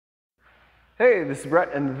Hey, this is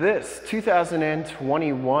Brett, and this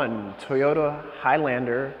 2021 Toyota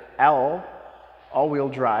Highlander L all-wheel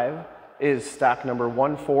drive is stock number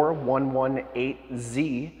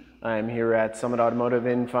 14118Z. I'm here at Summit Automotive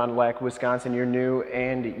in Fond du Lac, Wisconsin, your new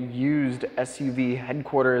and used SUV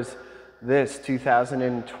headquarters. This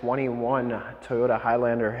 2021 Toyota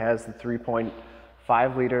Highlander has the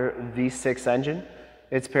 3.5-liter V6 engine.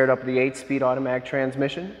 It's paired up with the 8-speed automatic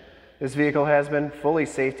transmission. This vehicle has been fully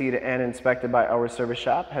safetied and inspected by our service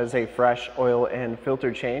shop, has a fresh oil and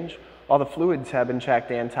filter change. All the fluids have been checked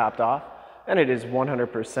and topped off, and it is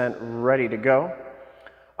 100% ready to go.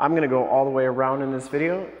 I'm going to go all the way around in this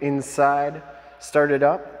video, inside, start it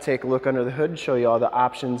up, take a look under the hood, show you all the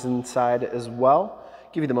options inside as well,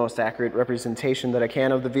 give you the most accurate representation that I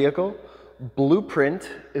can of the vehicle. Blueprint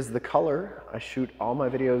is the color. I shoot all my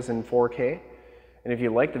videos in 4K. And if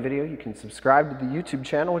you like the video, you can subscribe to the YouTube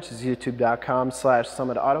channel, which is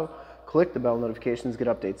youtube.com/summitauto. Click the bell notifications, get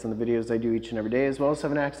updates on the videos I do each and every day, as well as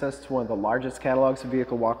having access to one of the largest catalogs of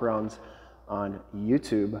vehicle walkarounds on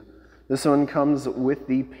YouTube. This one comes with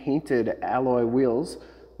the painted alloy wheels.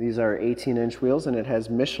 These are 18-inch wheels, and it has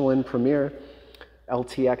Michelin Premier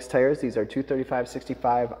L.T.C.H tires. These are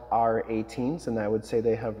 235/65 R18s, and I would say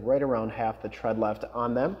they have right around half the tread left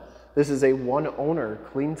on them. This is a one-owner,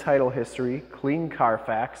 clean title history, clean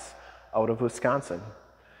CARFAX out of Wisconsin.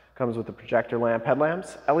 Comes with the projector lamp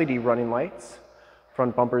headlamps, LED running lights.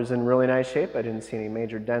 Front bumper's in really nice shape. I didn't see any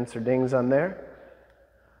major dents or dings on there.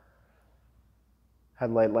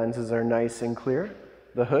 Headlight lenses are nice and clear.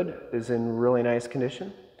 The hood is in really nice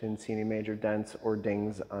condition. Didn't see any major dents or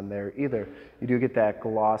dings on there either. You do get that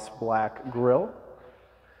gloss black grille.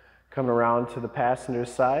 Coming around to the passenger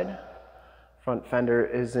side. Front fender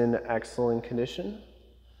is in excellent condition.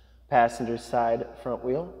 Passenger side front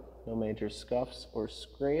wheel, no major scuffs or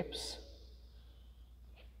scrapes.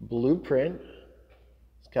 Blueprint,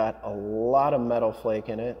 it's got a lot of metal flake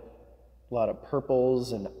in it, a lot of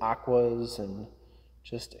purples and aquas, and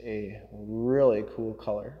just a really cool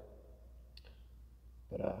color.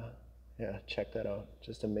 But yeah, check that out,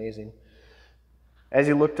 just amazing. As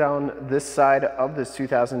you look down this side of this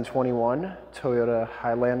 2021 Toyota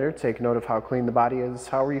Highlander, take note of how clean the body is,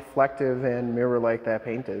 how reflective and mirror-like that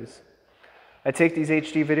paint is. I take these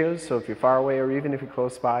HD videos, so if you're far away or even if you're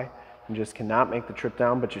close by and just cannot make the trip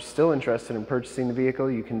down, but you're still interested in purchasing the vehicle,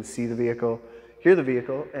 you can see the vehicle, hear the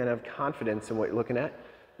vehicle, and have confidence in what you're looking at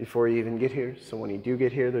before you even get here. So when you do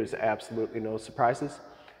get here, there's absolutely no surprises.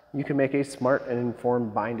 You can make a smart and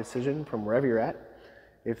informed buying decision from wherever you're at.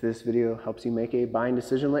 If this video helps you make a buying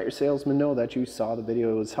decision, let your salesman know that you saw the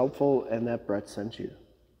video was helpful and that Brett sent you.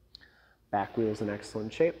 Back wheel's in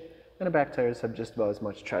excellent shape, and the back tires have just about as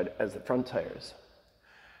much tread as the front tires.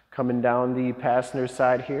 Coming down the passenger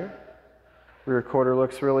side here, rear quarter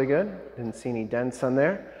looks really good. Didn't see any dents on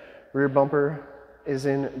there. Rear bumper is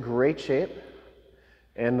in great shape,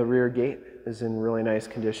 and the rear gate is in really nice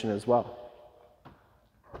condition as well.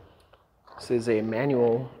 This is a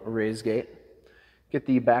manual raised gate. Get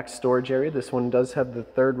the back storage area. This one does have the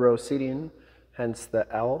third row seating, hence the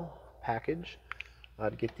L package.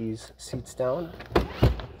 To get these seats down,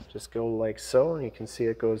 just go like so, and you can see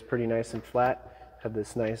it goes pretty nice and flat. Have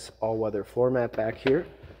this nice all-weather floor mat back here.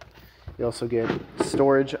 You also get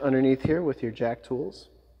storage underneath here with your jack tools,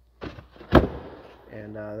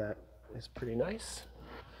 and that is pretty nice.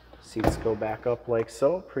 Seats go back up like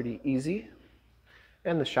so, pretty easy.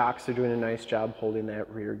 And the shocks are doing a nice job holding that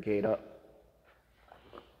rear gate up.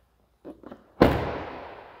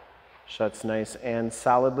 Shuts nice and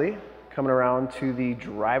solidly. Coming around to the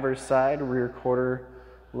driver's side, rear quarter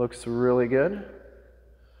looks really good.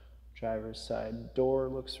 Driver's side door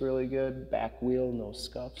looks really good. Back wheel, no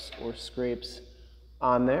scuffs or scrapes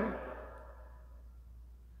on there.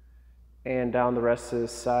 And down the rest of the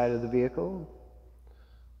side of the vehicle,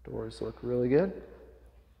 doors look really good.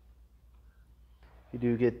 You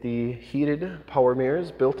do get the heated power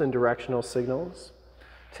mirrors, built-in directional signals.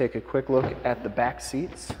 Take a quick look at the back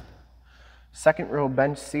seats. Second row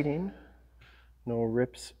bench seating. No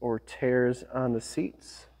rips or tears on the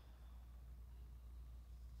seats.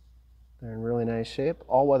 They're in really nice shape.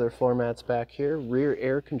 All-weather floor mats back here. Rear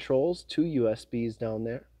air controls, 2 USBs down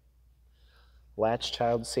there. Latch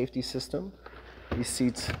child safety system. These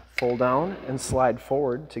seats fold down and slide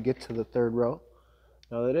forward to get to the third row.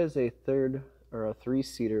 Now that is a third or a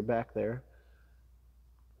 3-seater back there.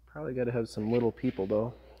 Probably got to have some little people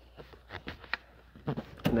though.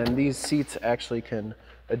 And then these seats actually can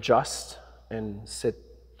adjust and sit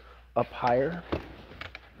up higher,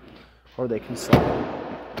 or they can slide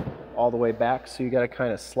all the way back. So you got to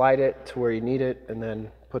kind of slide it to where you need it and then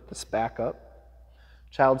put this back up.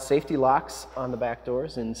 Child safety locks on the back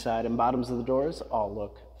doors, inside and bottoms of the doors all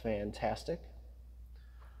look fantastic.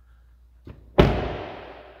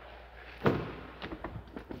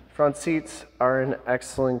 Front seats are in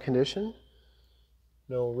excellent condition.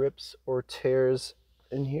 No rips or tears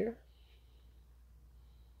in here.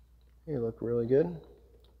 They look really good.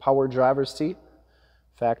 Power driver's seat.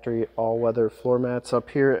 Factory all-weather floor mats up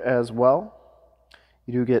here as well.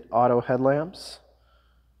 You do get auto headlamps,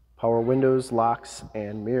 power windows, locks,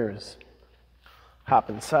 and mirrors.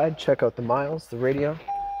 Hop inside, check out the miles, the radio,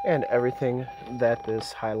 and everything that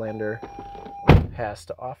this Highlander has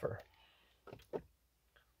to offer.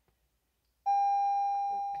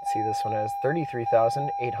 See, this one has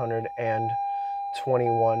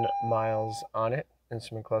 33,821 miles on it.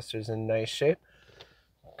 Instrument cluster's in nice shape.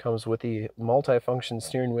 Comes with the multi-function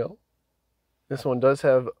steering wheel. This one does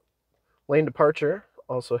have lane departure,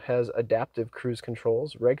 also has adaptive cruise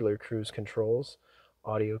controls, regular cruise controls,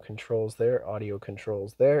 audio controls there,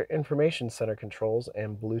 information center controls,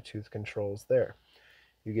 and Bluetooth controls there.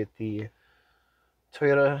 You get the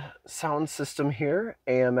Toyota sound system here,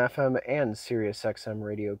 AM, FM, and Sirius XM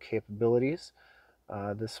radio capabilities.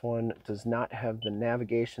 This one does not have the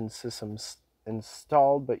navigation systems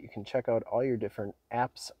installed, but you can check out all your different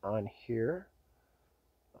apps on here.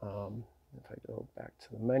 If I go back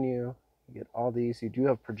to the menu, you get all these. You do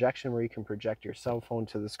have projection where you can project your cell phone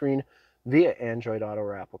to the screen via Android Auto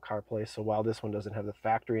or Apple CarPlay. So while this one doesn't have the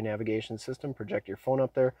factory navigation system, project your phone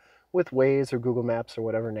up there with Waze or Google Maps or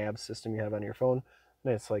whatever nav system you have on your phone.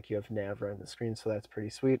 And it's like you have nav right on the screen, so that's pretty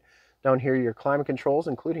sweet. Down here, your climate controls,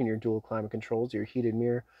 including your dual climate controls, your heated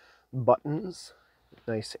mirror buttons,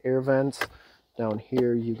 nice air vents. Down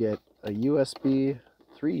here, you get a USB,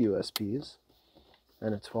 3 USBs,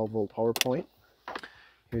 and a 12-volt power point.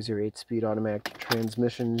 Here's your 8-speed automatic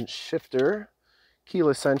transmission shifter,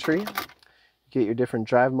 keyless entry. You get your different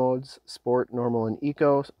drive modes, sport, normal, and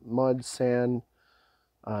eco, mud, sand,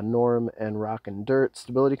 norm, and rock and dirt,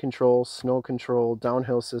 stability control, snow control,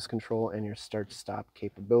 downhill assist control, and your start-stop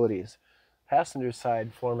capabilities. Passenger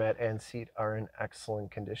side floor mat and seat are in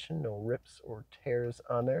excellent condition. No rips or tears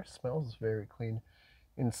on there. Smells very clean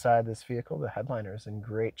inside this vehicle. The headliner is in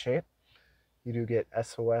great shape. You do get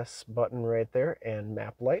SOS button right there and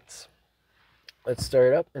map lights. Let's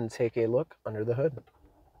start it up and take a look under the hood.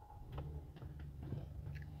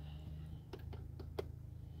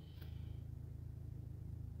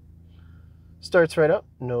 Starts right up,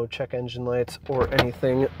 no check engine lights or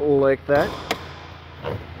anything like that.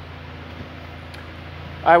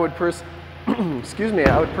 I would personally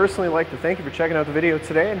like to thank you for checking out the video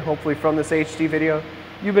today, and hopefully from this HD video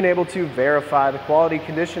you've been able to verify the quality,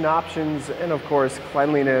 condition, options, and of course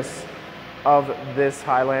cleanliness of this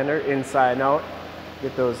Highlander inside and out.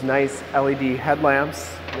 Get those nice LED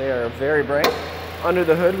headlamps, they are very bright. Under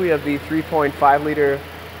the hood we have the 3.5 liter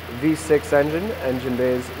V6 engine. Engine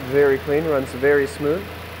bay is very clean, runs very smooth.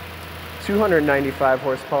 295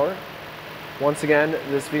 horsepower. Once again,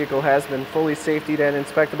 this vehicle has been fully safetied and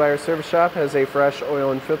inspected by our service shop, has a fresh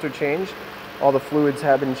oil and filter change. All the fluids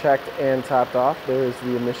have been checked and topped off. There is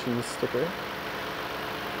the emissions sticker.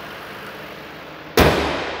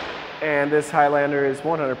 And this Highlander is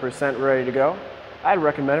 100% ready to go. I'd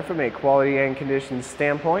recommend it from a quality and condition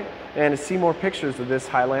standpoint. And to see more pictures of this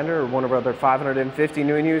Highlander or one of our other 550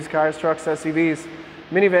 new and used cars, trucks, SUVs,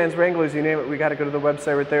 minivans, Wranglers, you name it, we got to go to the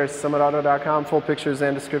website right there, summitauto.com. Full pictures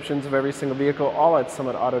and descriptions of every single vehicle, all at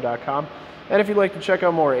summitauto.com. And if you'd like to check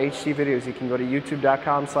out more HD videos, you can go to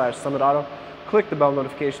youtube.com/summitauto. Click the bell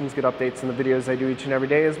notifications, get updates on the videos I do each and every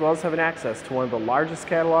day, as well as having access to one of the largest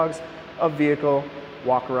catalogs of vehicle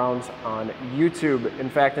walkarounds on YouTube. In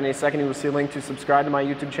fact, in a second you will see a link to subscribe to my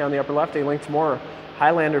YouTube channel in the upper left, a link to more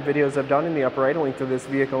Highlander videos I've done in the upper right, a link to this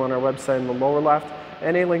vehicle on our website in the lower left,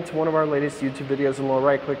 and a link to one of our latest YouTube videos in the lower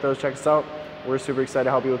right. Click those, check us out. We're super excited to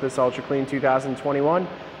help you with this ultra clean 2021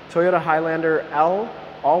 Toyota Highlander L,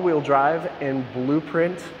 all-wheel drive in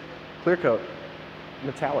blueprint clear coat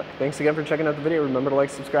metallic. Thanks again for checking out the video. Remember to like,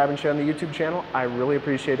 subscribe, and share on the YouTube channel. I really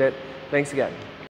appreciate it. Thanks again.